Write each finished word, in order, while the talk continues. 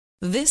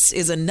This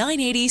is a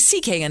 980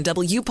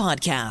 CKNW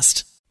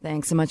podcast.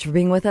 Thanks so much for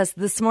being with us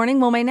this morning.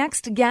 Well, my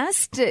next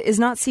guest is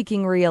not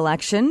seeking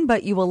re-election,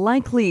 but you will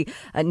likely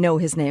know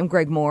his name,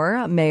 Greg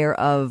Moore, Mayor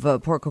of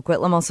Port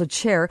Coquitlam, also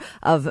Chair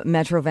of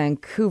Metro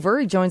Vancouver.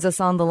 He joins us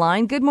on the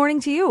line. Good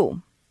morning to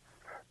you.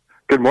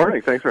 Good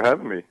morning. Thanks for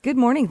having me. Good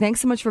morning.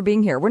 Thanks so much for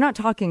being here. We're not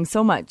talking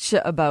so much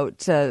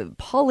about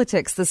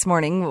politics this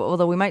morning,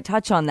 although we might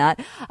touch on that.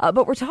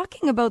 But we're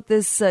talking about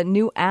this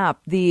new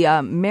app, the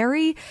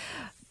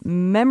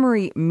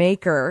Memory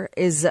Maker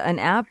is an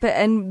app,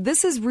 and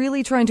this is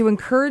really trying to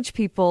encourage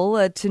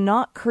people to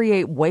not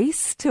create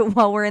waste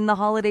while we're in the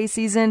holiday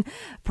season,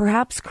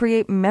 perhaps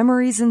create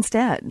memories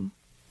instead.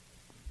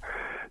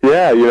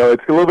 Yeah,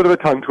 it's a little bit of a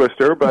tongue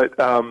twister, but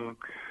so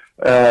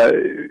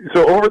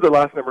over the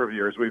last number of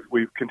years,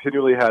 we've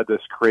continually had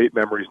this Create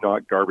Memories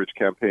Not Garbage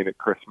campaign at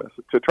Christmas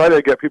to try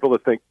to get people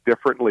to think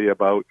differently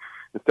about,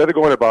 instead of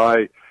going to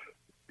buy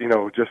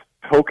just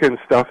token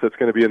stuff that's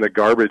going to be in the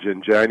garbage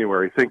in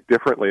January, think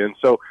differently. And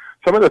so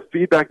some of the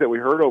feedback that we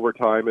heard over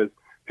time is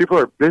people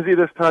are busy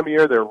this time of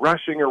year. They're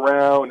rushing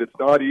around. It's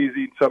not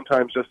easy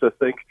sometimes just to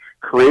think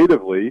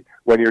creatively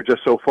when you're just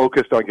so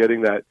focused on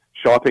getting that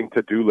shopping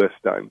to-do list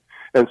done.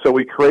 And so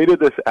we created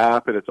this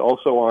app, and it's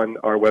also on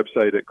our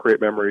website at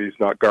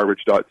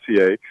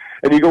creatememoriesnotgarbage.ca.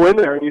 And you go in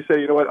there and you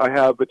say, you know what, I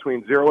have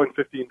between $0 and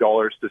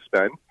 $15 to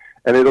spend,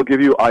 and it'll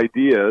give you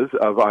ideas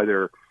of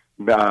either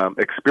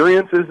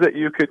experiences that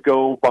you could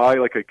go buy,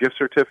 like a gift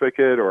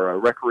certificate or a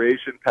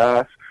recreation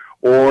pass,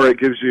 or it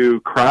gives you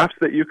crafts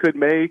that you could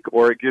make,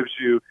 or it gives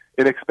you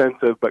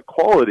inexpensive but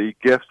quality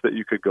gifts that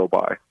you could go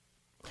buy.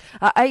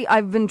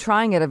 I've been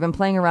trying it. I've been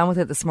playing around with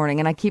it this morning,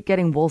 and I keep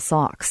getting wool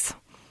socks.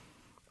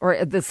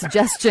 Or the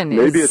suggestion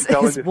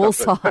is wool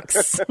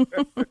socks.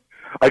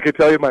 I could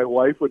tell you my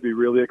wife would be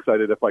really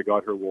excited if I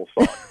got her wool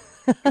socks.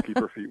 To keep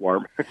her feet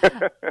warm.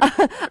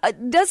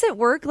 Does it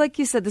work? Like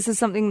you said, this is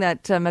something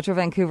that Metro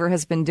Vancouver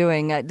has been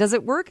doing. Does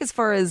it work as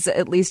far as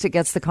at least it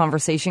gets the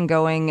conversation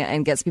going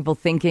and gets people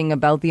thinking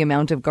about the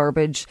amount of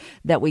garbage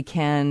that we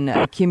can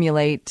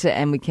accumulate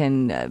and we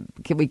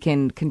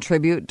can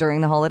contribute during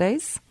the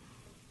holidays?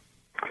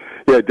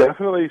 Yeah, it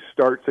definitely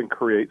starts and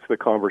creates the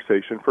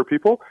conversation for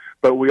people.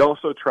 But we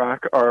also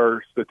track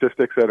our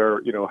statistics that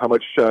are, how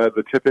much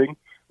the tipping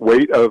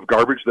weight of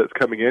garbage that's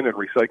coming in and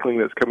recycling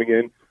that's coming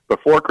in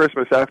before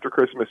Christmas, after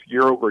Christmas,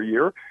 year over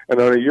year. And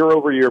on a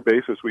year-over-year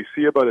basis, we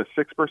see about a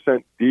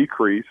 6%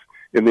 decrease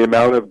in the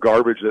amount of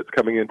garbage that's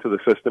coming into the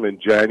system in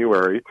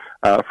January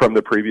from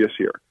the previous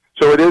year.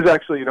 So it is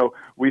actually,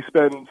 we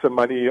spend some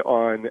money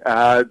on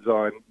ads,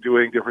 on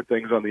doing different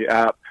things on the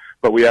app,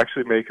 but we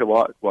actually make a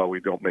lot,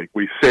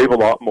 we save a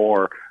lot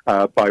more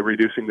by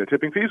reducing the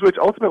tipping fees, which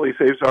ultimately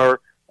saves our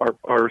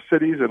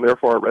cities and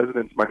therefore our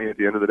residents money at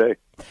the end of the day.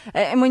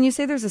 And when you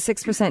say there's a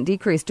 6%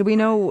 decrease, do we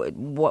know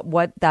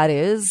what that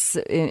is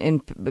in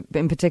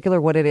particular,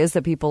 what it is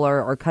that people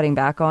are cutting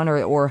back on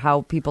or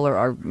how people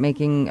are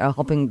making,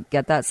 helping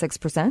get that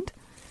 6%?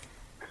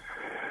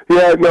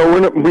 Yeah,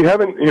 no, we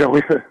haven't,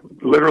 we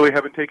literally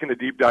haven't taken a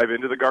deep dive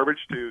into the garbage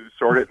to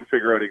sort it and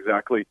figure out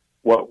exactly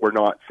what we're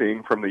not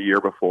seeing from the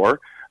year before.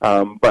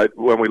 But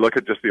when we look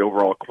at just the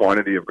overall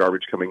quantity of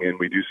garbage coming in,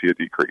 we do see a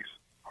decrease.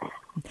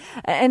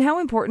 And how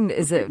important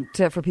is it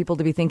for people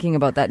to be thinking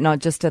about that, not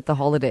just at the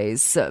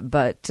holidays,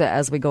 but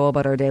as we go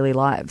about our daily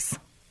lives?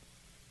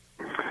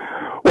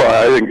 Well,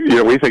 I think,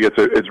 we think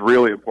it's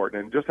really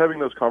important. And just having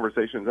those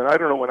conversations, and I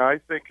don't know, when I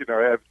think,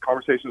 I have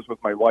conversations with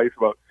my wife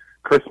about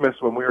Christmas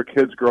when we were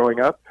kids growing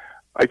up,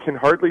 I can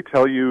hardly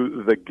tell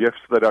you the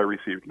gifts that I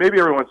received. Maybe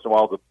every once in a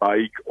while the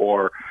bike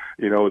or,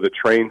 the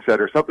train set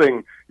or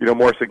something,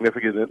 more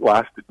significant that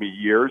lasted me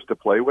years to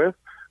play with.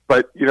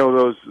 But,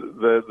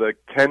 the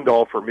Ken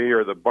doll for me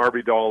or the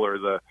Barbie doll or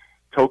the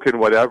token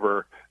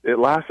whatever, it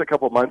lasts a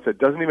couple months. It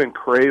doesn't even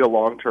create a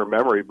long-term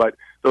memory. But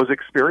those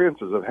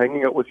experiences of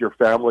hanging out with your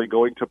family,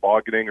 going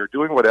tobogganing or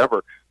doing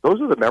whatever,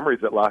 those are the memories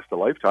that last a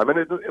lifetime.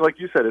 And like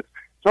you said, it's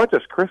not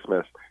just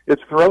Christmas.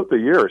 It's throughout the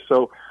year.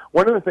 So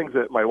one of the things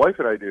that my wife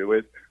and I do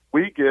is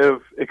we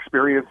give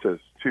experiences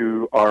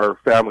to our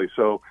family.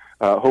 So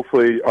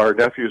hopefully our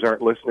nephews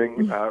aren't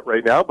listening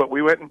right now, but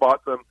we went and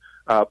bought them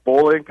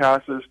bowling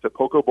passes to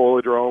Poco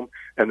Bolodrome,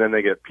 and then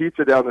they get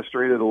pizza down the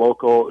street at a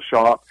local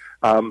shop.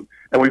 And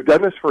we've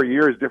done this for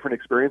years, different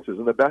experiences.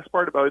 And the best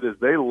part about it is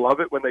they love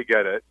it when they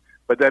get it,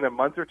 but then a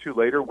month or two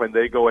later when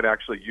they go and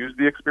actually use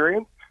the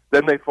experience,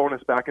 then they phone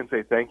us back and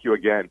say thank you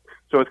again.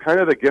 So it's kind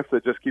of the gift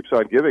that just keeps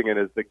on giving. And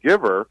as the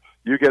giver,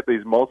 you get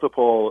these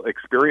multiple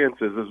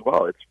experiences as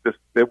well.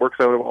 It works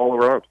out all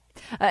around.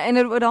 And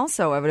it would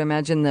also, I would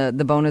imagine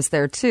the bonus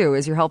there too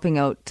is you're helping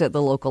out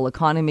the local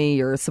economy,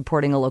 you're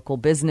supporting a local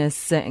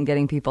business and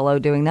getting people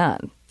out doing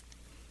that.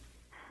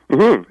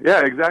 Mm-hmm.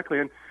 Yeah,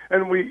 exactly.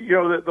 And we,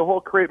 the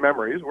whole Create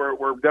Memories,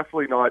 we're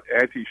definitely not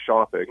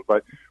anti-shopping,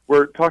 but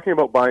we're talking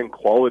about buying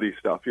quality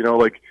stuff.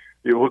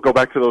 We'll go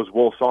back to those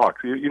wool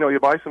socks. You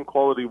buy some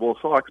quality wool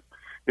socks,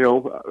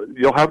 you'll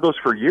have those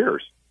for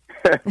years.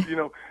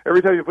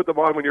 Every time you put them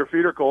on when your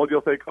feet are cold,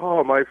 you'll think,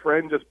 oh, my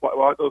friend just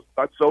bought those.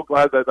 I'm so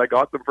glad that I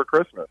got them for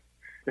Christmas.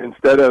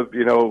 Instead of,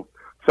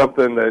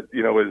 something that,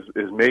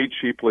 is made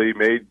cheaply,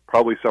 made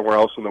probably somewhere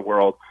else in the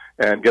world,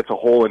 and gets a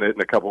hole in it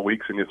in a couple of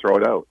weeks and you throw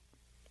it out.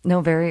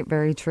 No, very,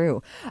 very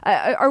true.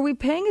 Are we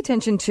paying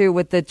attention to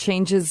with the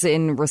changes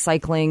in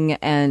recycling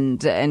and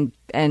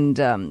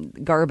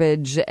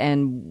garbage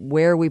and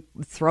where we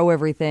throw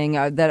everything?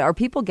 Are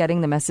people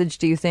getting the message?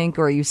 Do you think,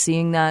 or are you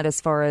seeing that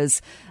as far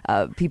as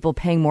people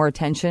paying more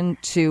attention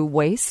to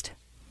waste?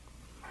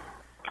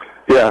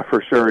 Yeah,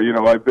 for sure.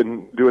 I've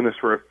been doing this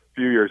for a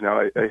few years now.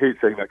 I hate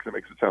saying that because it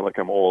makes it sound like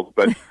I'm old,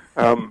 but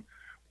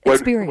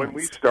when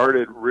we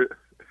started.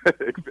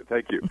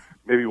 Thank you.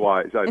 Maybe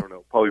wise. I don't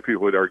know. Probably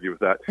people would argue with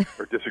that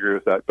or disagree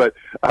with that. But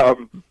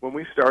when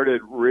we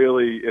started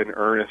really in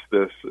earnest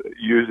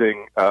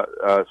using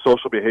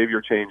social behavior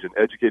change and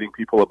educating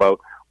people about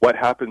what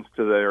happens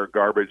to their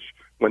garbage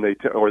when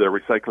or their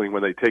recycling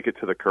when they take it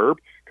to the curb,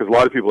 because a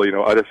lot of people,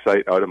 out of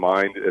sight, out of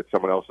mind, it's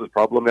someone else's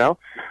problem now.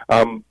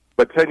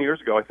 But 10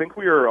 years ago, I think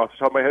we were, off the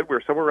top of my head, we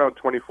were somewhere around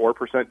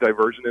 24%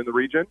 diversion in the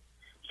region.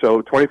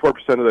 So 24%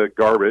 of the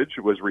garbage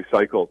was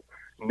recycled.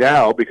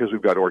 Now, because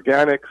we've got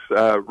organics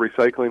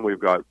recycling, we've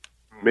got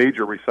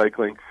major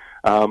recycling,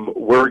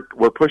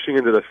 we're pushing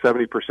into the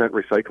 70%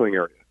 recycling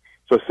area.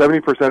 So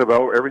 70% of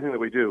everything that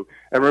we do.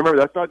 And remember,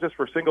 that's not just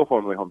for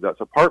single-family homes.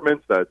 That's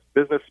apartments, that's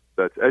business,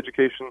 that's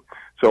education.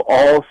 So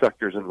all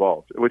sectors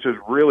involved, which is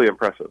really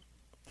impressive.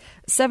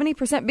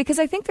 70%, because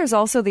I think there's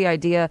also the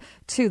idea,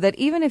 too, that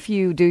even if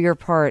you do your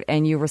part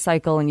and you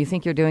recycle and you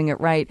think you're doing it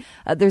right,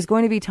 there's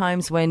going to be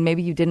times when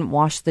maybe you didn't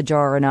wash the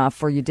jar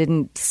enough or you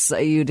didn't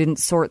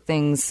sort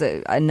things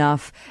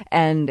enough.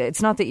 And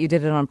it's not that you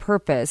did it on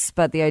purpose,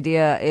 but the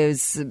idea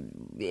is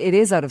it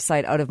is out of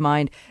sight, out of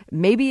mind.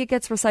 Maybe it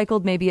gets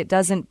recycled, maybe it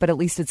doesn't, but at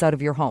least it's out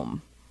of your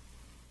home.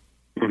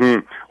 Mm-hmm.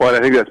 Well, I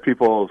think that's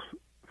people's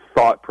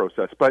thought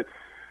process. But,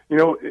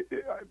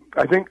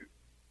 I think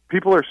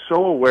people are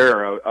so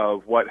aware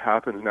of what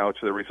happens now to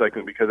the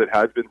recycling because it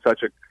has been such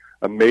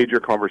a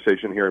major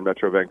conversation here in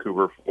Metro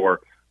Vancouver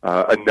for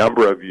a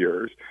number of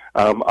years.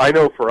 I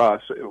know for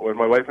us, when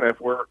my wife and I,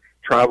 if we're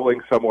traveling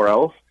somewhere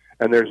else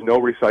and there's no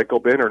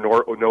recycle bin or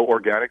no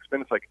organics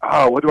bin, it's like,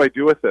 what do I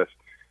do with this?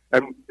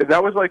 And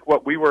that was like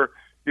what we were,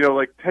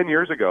 like 10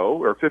 years ago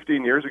or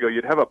 15 years ago,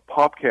 you'd have a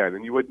pop can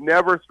and you would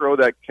never throw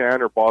that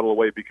can or bottle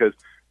away because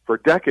for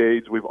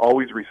decades we've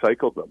always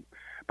recycled them.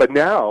 But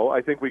now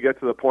I think we get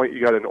to the point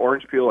you got an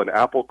orange peel, an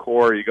apple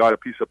core, you got a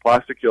piece of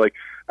plastic. You're like,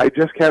 I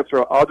just can't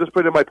throw it. I'll just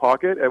put it in my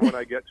pocket, and when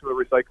I get to a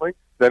recycling,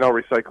 then I'll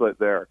recycle it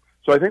there.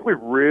 So I think we've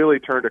really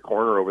turned a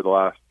corner over the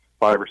last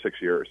 5 or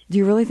 6 years. Do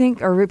you really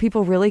think, are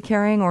people really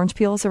carrying orange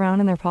peels around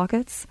in their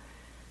pockets?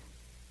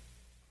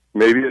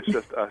 Maybe it's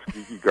just us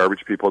geeky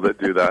garbage people that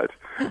do that.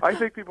 I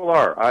think people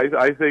are.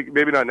 I think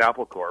maybe not an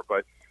apple core,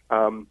 but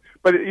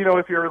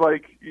if you're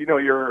like,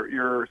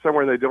 you're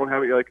somewhere and they don't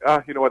have it, you're like,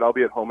 you know what, I'll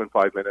be at home in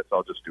 5 minutes,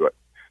 I'll just do it.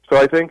 So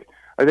I think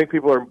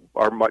people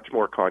are much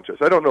more conscious.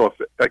 I don't know if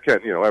I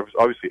can't,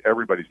 obviously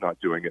everybody's not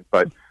doing it,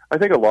 but I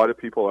think a lot of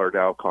people are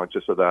now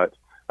conscious of that.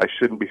 I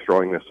shouldn't be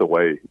throwing this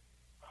away.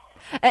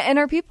 And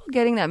are people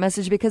getting that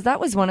message? Because that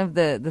was one of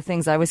the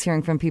things I was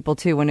hearing from people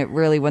too, when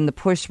the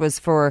push was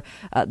for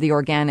the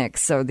organics,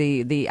 so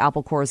the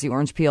apple cores, the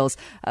orange peels.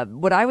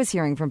 What I was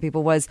hearing from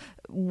people was,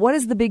 what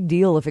is the big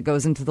deal if it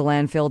goes into the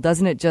landfill?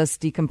 Doesn't it just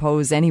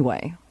decompose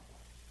anyway?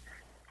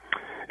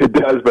 It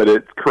does, but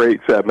it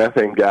creates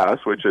methane gas,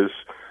 which is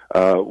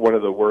one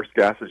of the worst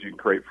gases you can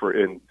create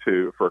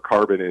for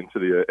carbon into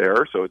the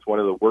air. So it's one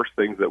of the worst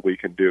things that we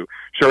can do.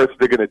 Sure,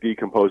 they're going to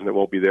decompose and it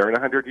won't be there in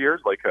 100 years,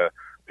 like a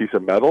piece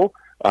of metal,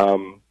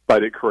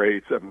 but it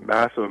creates a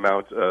massive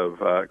amount of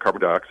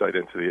carbon dioxide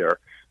into the air.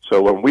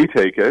 So when we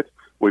take it,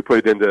 we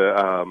put it into,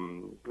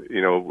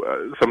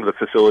 some of the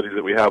facilities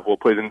that we have, we'll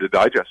put it into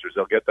digesters.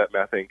 They'll get that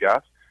methane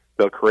gas.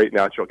 They'll create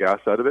natural gas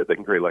out of it. They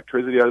can create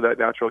electricity out of that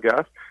natural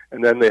gas.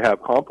 And then they have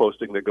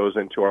composting that goes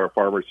into our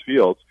farmers'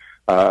 fields,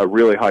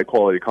 really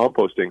high-quality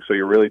composting. So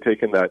you're really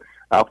taking that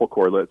apple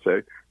core, let's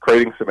say,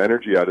 creating some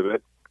energy out of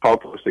it,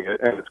 composting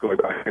it, and it's going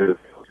back into the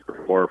fields to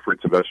grow more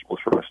fruits and vegetables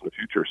for us in the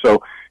future.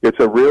 So it's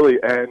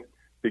and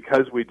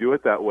because we do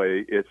it that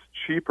way, it's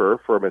cheaper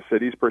from a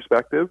city's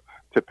perspective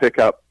to pick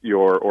up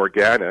your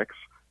organics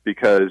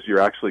because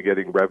you're actually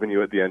getting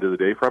revenue at the end of the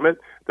day from it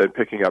than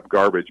picking up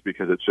garbage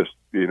because it's just,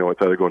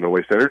 it's either going to a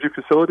waste energy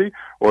facility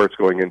or it's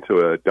going into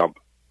a dump.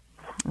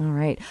 All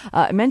right.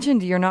 I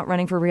mentioned you're not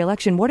running for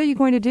re-election. What are you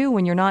going to do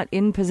when you're not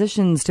in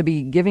positions to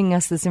be giving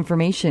us this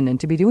information and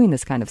to be doing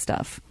this kind of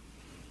stuff?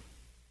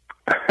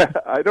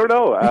 I don't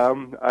know.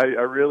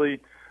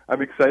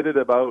 I'm excited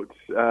about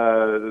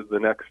the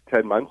next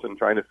 10 months and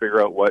trying to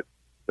figure out what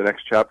the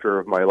next chapter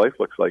of my life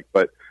looks like.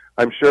 But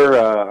I'm sure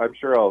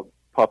I'll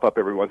pop up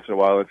every once in a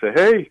while and say,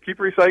 hey, keep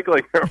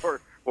recycling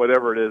or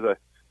whatever it is.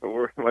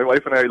 My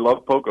wife and I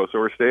love Poco, so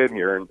we're staying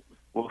here and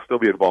we'll still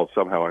be involved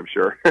somehow, I'm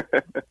sure.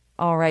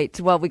 All right.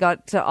 Well, we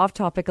got off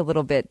topic a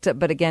little bit,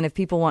 but again, if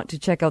people want to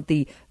check out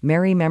the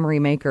Merry Memory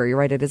Maker, you're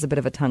right, it is a bit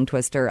of a tongue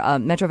twister.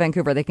 Metro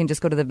Vancouver, they can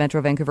just go to the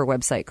Metro Vancouver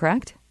website,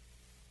 correct?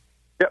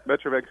 Yeah,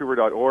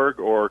 metrovancouver.org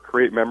or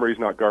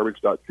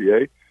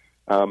creatememoriesnotgarbage.ca.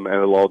 and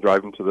it'll all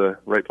drive them to the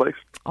right place.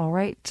 All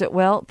right.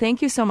 Well,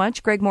 thank you so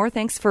much, Greg Moore.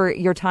 Thanks for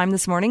your time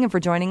this morning and for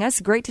joining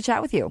us. Great to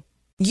chat with you.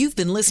 You've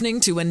been listening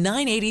to a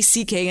 980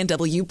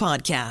 CKNW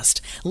podcast.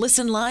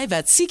 Listen live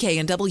at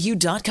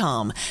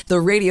cknw.com,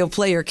 the Radio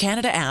Player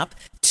Canada app,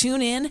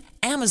 tune in,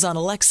 Amazon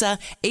Alexa,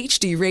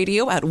 HD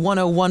Radio at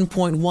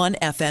 101.1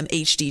 FM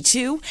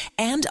HD2,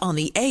 and on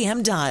the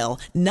AM dial,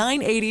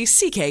 980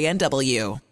 CKNW.